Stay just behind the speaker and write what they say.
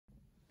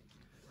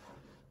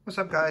What's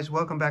up, guys?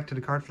 Welcome back to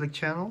the Card Flick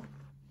channel.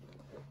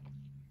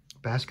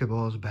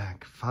 Basketball is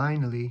back.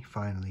 Finally.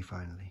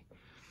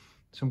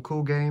 Some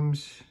cool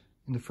games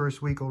in the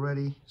first week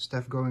already.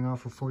 Steph going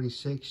off for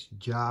 46.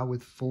 Ja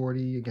with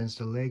 40 against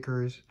the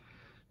Lakers.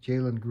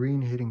 Jalen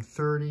Green hitting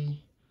 30.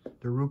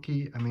 The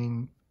rookie. I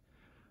mean,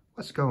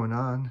 what's going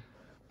on?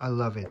 I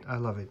love it.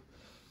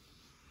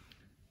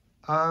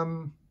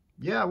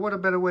 Yeah, what a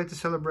better way to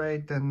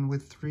celebrate than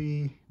with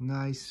 3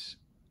 nice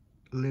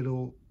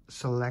little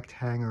select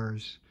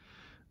hangers.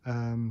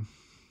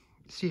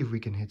 See if we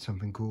can hit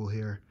something cool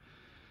here.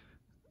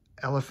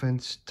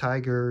 Elephants,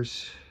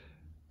 tigers,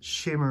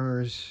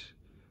 shimmers,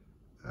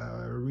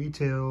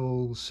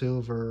 retail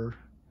silver.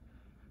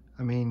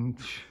 I mean,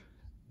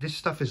 this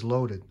stuff is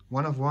loaded.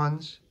 1 of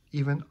 1s,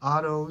 even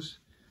autos.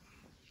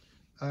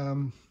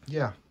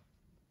 Yeah,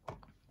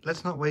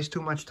 let's not waste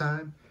too much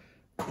time.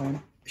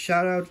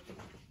 Shout out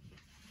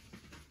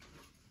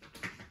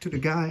to the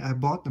guy I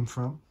bought them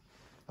from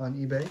on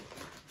eBay.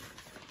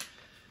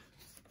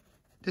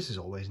 This is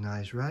always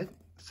nice, right?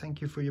 Thank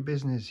you for your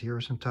business. Here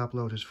are some top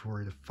loaders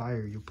for the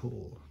fire you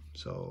pull.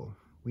 So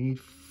we need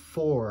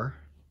 4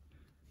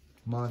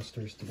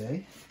 monsters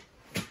today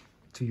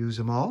to use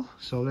them all.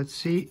 So let's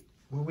see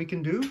what we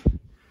can do.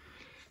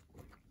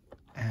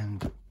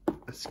 And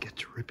let's get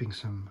to ripping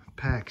some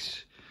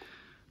packs.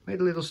 Made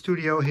a little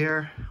studio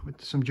here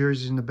with some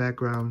jerseys in the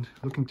background.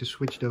 Looking to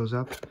switch those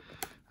up.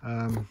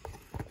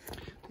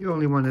 The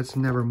only one that's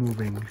never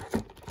moving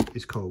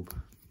is Kobe.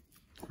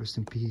 Rest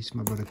in peace,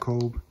 my brother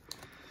Kobe.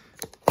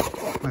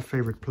 My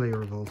favorite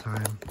player of all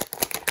time.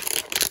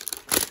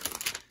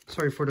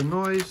 Sorry for the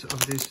noise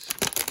of this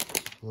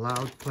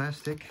loud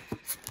plastic.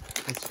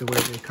 That's the way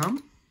they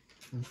come,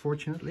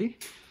 unfortunately.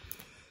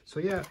 So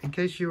yeah, in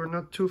case you are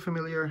not too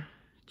familiar,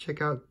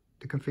 check out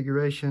the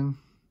configuration.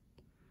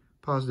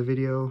 Pause the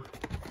video.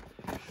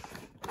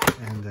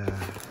 And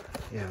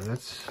yeah,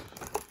 let's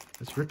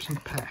rip some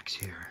packs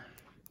here.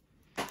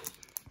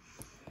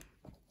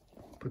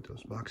 Put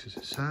those boxes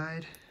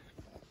aside.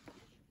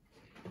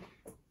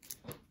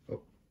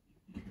 Oh,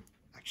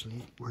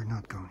 actually, we're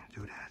not going to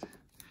do that.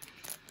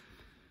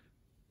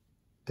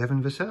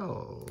 Devin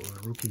Vassell,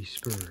 rookie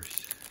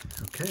Spurs.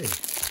 Okay,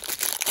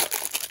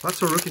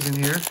 lots of rookies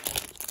in here.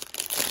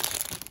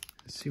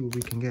 Let's see what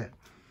we can get.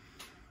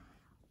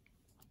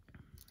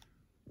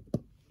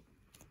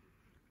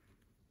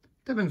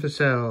 Devin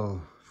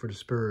Vassell for the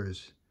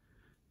Spurs.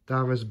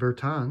 Davis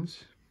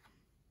Bertans,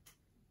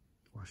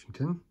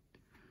 Washington.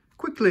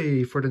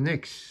 Quickly for the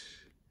Knicks.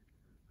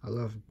 I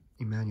love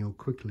Emmanuel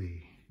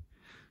Quickly.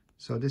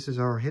 So this is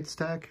our hit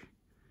stack.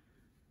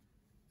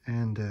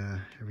 And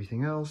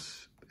everything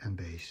else. And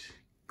base.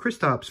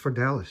 Kristaps for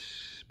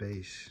Dallas.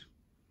 Base.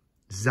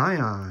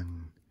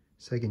 Zion.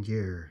 2nd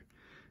year.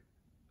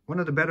 One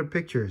of the better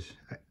pictures.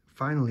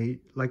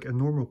 Finally, like a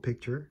normal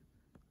picture.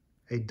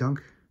 A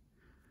dunk.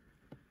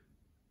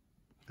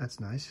 That's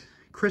nice.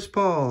 Chris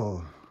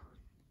Paul.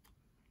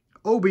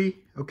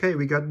 Obi. Okay,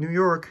 we got New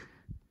York.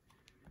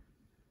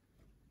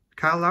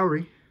 Kyle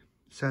Lowry,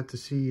 sad to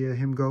see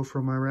him go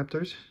from my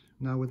Raptors,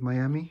 now with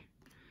Miami.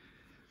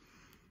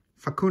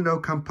 Facundo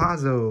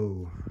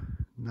Campazzo,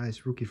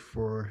 nice rookie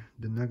for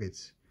the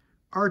Nuggets.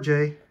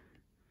 RJ,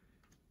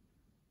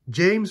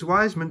 James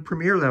Wiseman,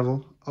 Premier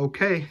level,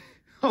 okay,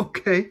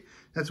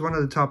 that's one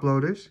of the top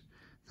loaders,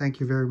 thank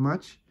you very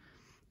much.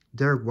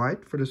 Derek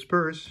White for the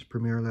Spurs,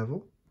 Premier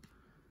level.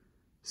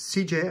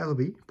 CJ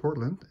Elleby,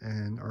 Portland,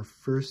 and our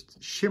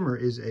first shimmer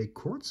is a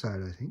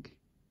courtside, I think.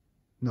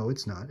 No,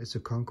 it's not. It's a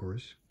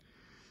Concourse.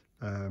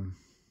 And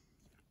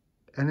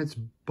it's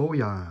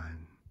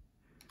Bojan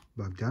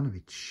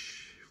Bogdanovic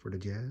for the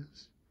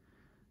Jazz.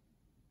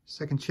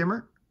 2nd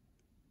shimmer,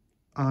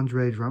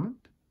 Andre Drummond.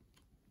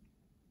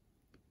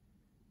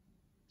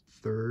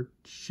 3rd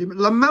shimmer,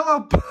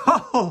 LaMelo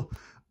Ball.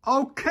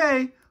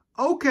 Okay.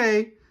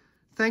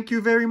 Thank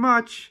you very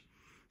much.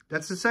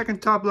 That's the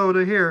 2nd top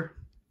loader here.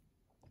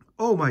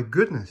 Oh my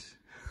goodness.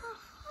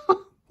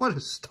 What a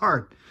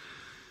start.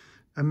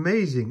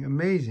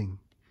 Amazing.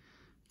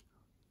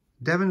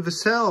 Devin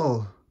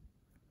Vassell.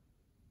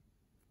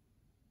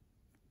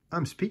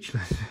 I'm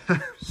speechless.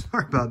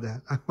 Sorry about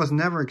that. I was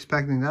never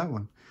expecting that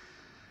one.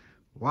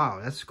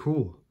 Wow, that's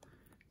cool.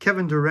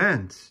 Kevin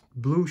Durant.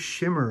 Blue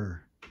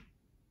shimmer.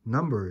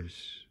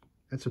 Numbers.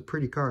 That's a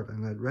pretty card.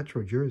 And that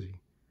retro jersey.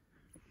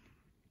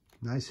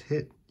 Nice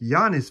hit.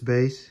 Giannis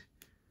base.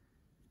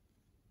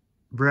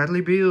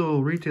 Bradley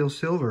Beal. Retail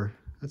silver.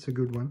 That's a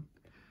good one.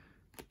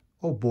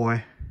 Oh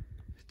boy.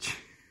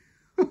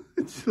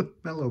 It's a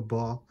mellow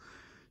ball.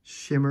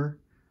 Shimmer.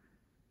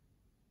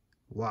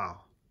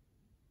 Wow.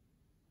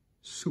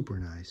 Super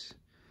nice.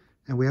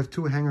 And we have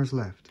 2 hangers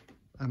left.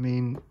 I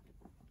mean,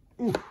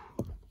 ooh.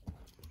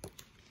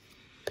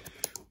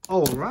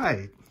 All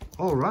right.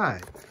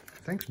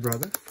 Thanks,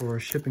 brother, for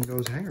shipping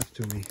those hangers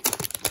to me.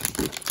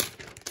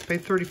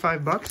 Paid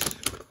 35 bucks.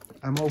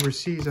 I'm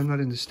overseas. I'm not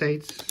in the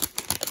States.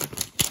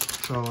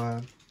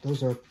 So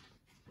those are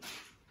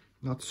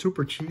not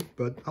super cheap,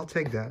 but I'll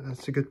take that.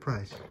 That's a good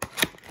price.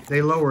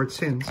 They lowered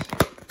since.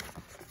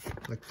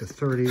 like the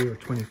 30 or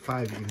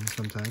 25 even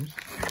sometimes.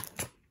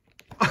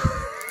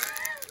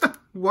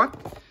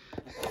 What?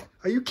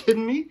 Are you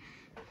kidding me?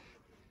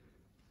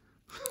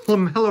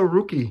 LaMelo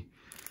rookie.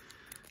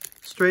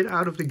 Straight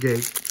out of the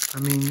gate. I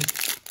mean,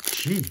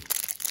 gee.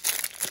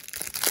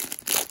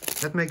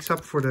 That makes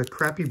up for the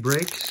crappy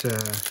breaks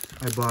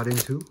I bought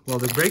into. Well,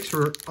 the breaks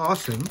were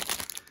awesome,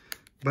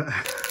 but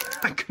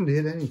I couldn't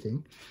hit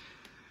anything.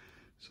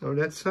 So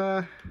that's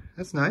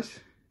nice.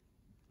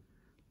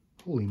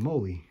 Holy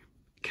moly.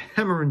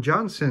 Cameron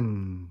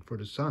Johnson for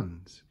the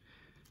Suns.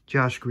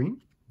 Josh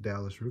Green,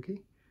 Dallas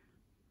rookie.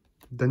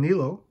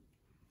 Danilo.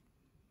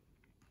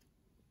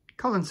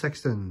 Colin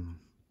Sexton.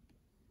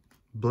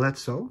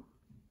 Bledsoe.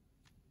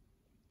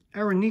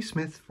 Aaron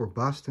Nesmith for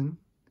Boston.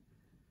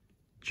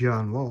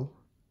 John Wall.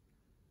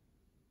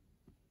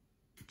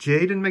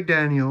 Jaden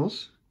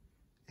McDaniels.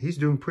 He's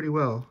doing pretty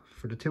well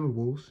for the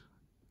Timberwolves.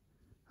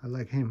 I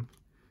like him.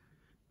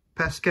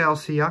 Pascal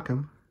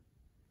Siakam.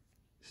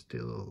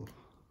 Still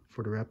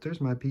for the Raptors,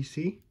 my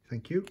PC.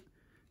 Thank you.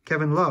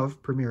 Kevin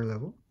Love, Premier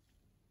level.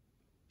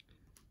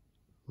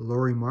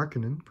 Lauri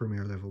Markkanen,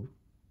 Premier level.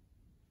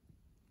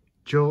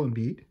 Joel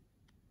Embiid.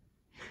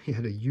 He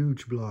had a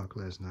huge block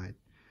last night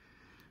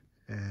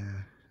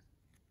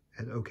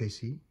at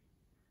OKC.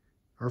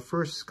 Our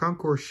first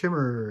Concourse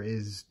shimmer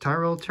is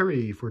Tyrell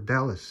Terry for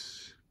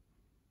Dallas.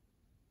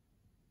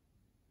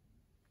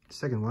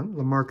 Second one,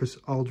 LaMarcus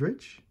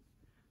Aldridge.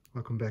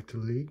 Welcome back to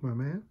the league, my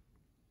man.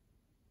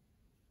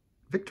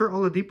 Victor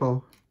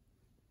Oladipo,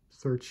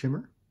 third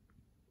shimmer.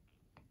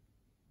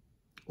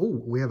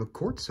 Oh, we have a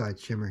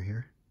courtside shimmer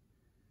here.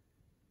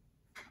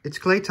 It's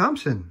Klay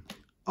Thompson.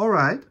 All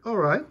right, all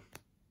right.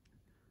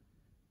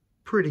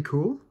 Pretty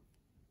cool.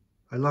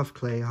 I love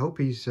Klay. I hope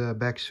he's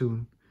back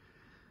soon.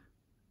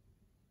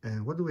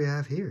 And what do we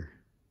have here?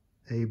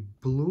 A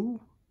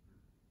blue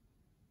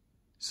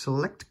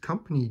Select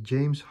Company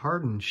James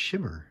Harden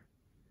shimmer.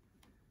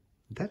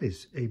 That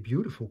is a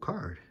beautiful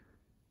card.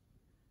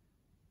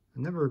 I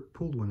never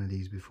pulled one of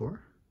these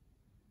before.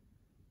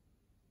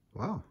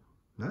 Wow,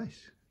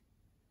 nice.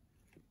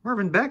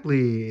 Marvin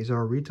Bagley is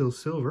our retail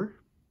silver.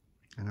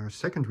 And our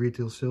second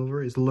retail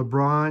silver is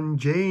LeBron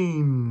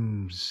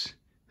James.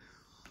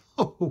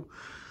 Oh,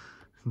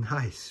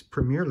 nice.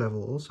 Premier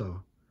level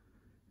also.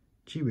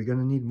 Gee, we're going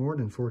to need more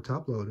than 4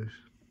 top loaders.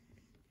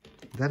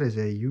 That is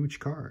a huge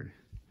card.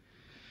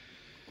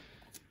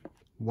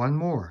 One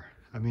more.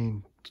 I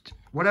mean,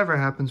 whatever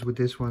happens with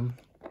this one.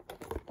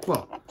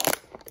 Well,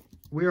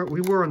 we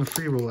were on a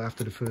free roll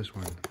after the first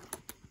one.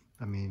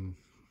 I mean,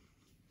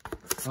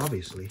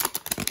 obviously.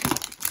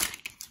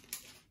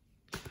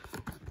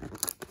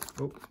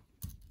 Oh,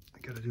 I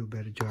got to do a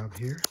better job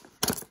here.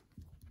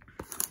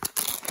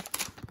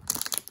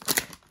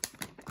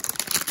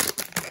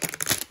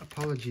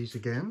 Apologies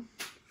again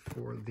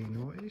for the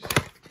noise.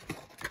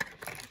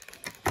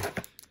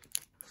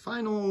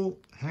 Final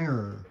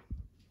hanger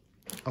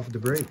of the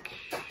break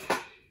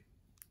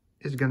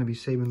is going to be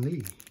Saban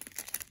Lee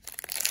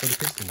for the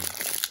Pistons.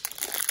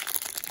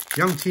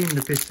 Young team,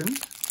 the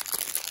Pistons.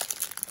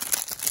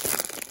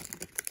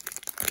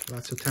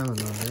 Lots of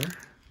talent on there.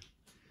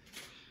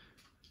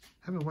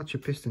 Haven't watched a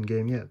Piston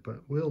game yet,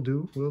 but will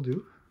do, will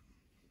do.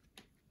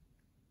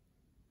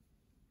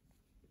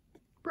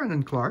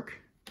 Brandon Clark.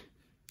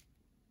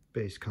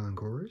 Base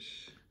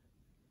Concourse.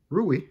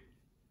 Rui,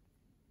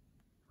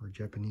 our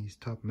Japanese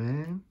top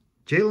man.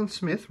 Jalen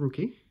Smith,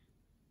 rookie.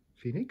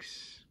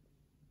 Phoenix.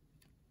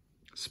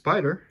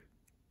 Spider.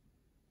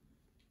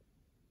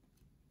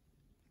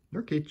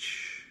 Nurkic.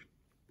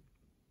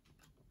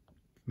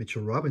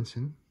 Mitchell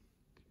Robinson.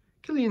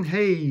 Killian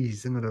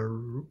Hayes, another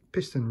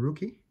Piston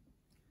rookie.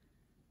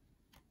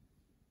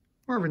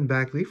 Marvin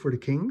Bagley for the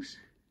Kings.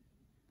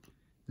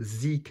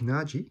 Zeke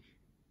Naji.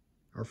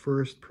 Our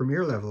first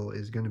Premier level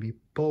is going to be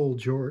Paul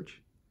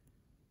George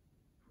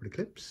for the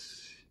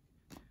Clips.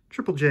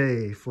 Triple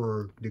J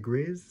for the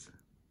Grizz.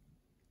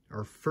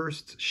 Our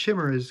first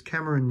shimmer is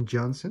Cameron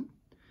Johnson.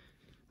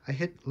 I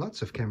hit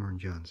lots of Cameron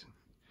Johnson.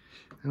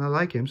 And I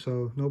like him,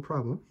 so no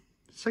problem.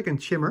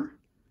 Second shimmer,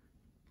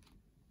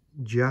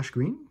 Josh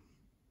Green.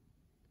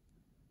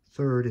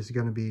 Third is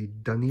going to be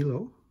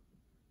Danilo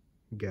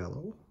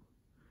Gallo.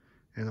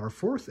 And our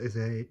fourth is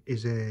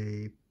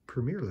a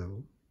Premier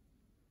level,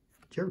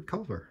 Jared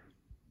Culver.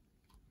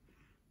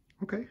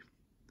 Okay.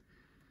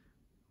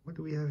 What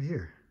do we have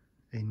here?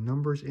 A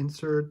numbers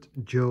insert,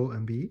 Joe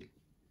Embiid.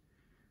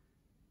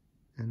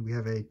 And we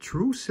have a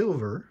true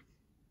silver.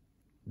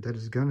 That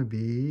is going to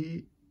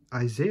be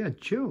Isaiah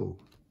Joe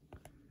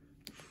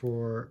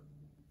for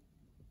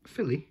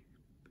Philly.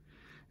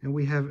 And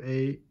we have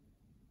a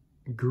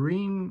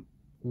green,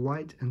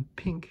 white, and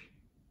pink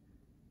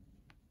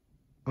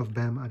of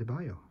Bam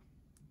Adebayo.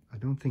 I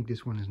don't think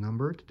this one is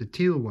numbered. The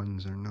teal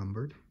ones are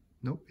numbered.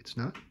 Nope, it's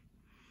not.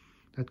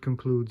 That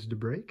concludes the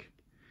break.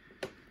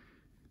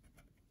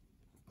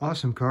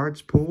 Awesome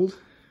cards pulled.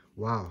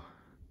 Wow.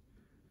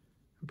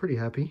 I'm pretty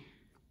happy.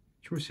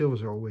 True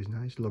silvers are always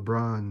nice.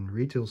 LeBron,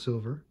 retail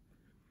silver.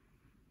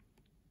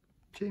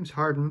 James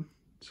Harden,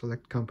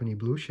 Select Company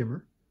blue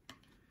shimmer.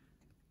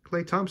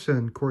 Klay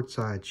Thompson,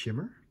 Courtside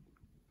Shimmer.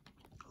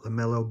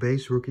 LaMelo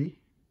base rookie.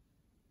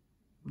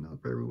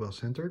 Not very well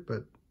centered,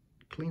 but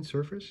clean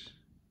surface.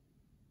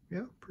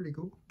 Yeah, pretty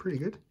cool, pretty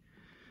good.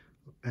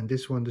 And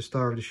this one, the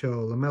star of the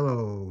show,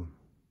 LaMelo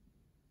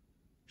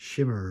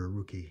Shimmer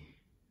rookie.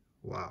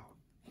 Wow.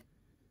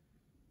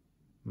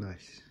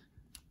 Nice.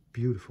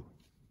 Beautiful.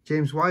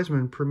 James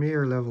Wiseman,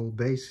 premier level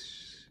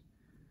base.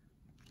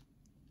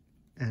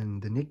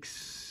 And the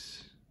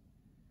Knicks,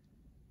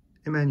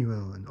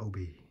 Emmanuel and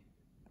Obi.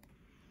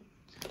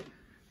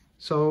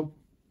 So,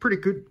 pretty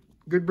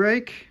good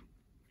break.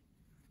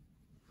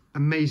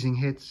 Amazing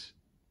hits.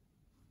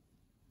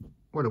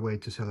 What a way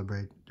to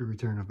celebrate the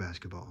return of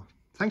basketball.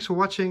 Thanks for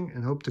watching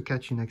and hope to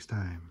catch you next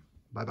time.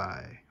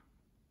 Bye-bye.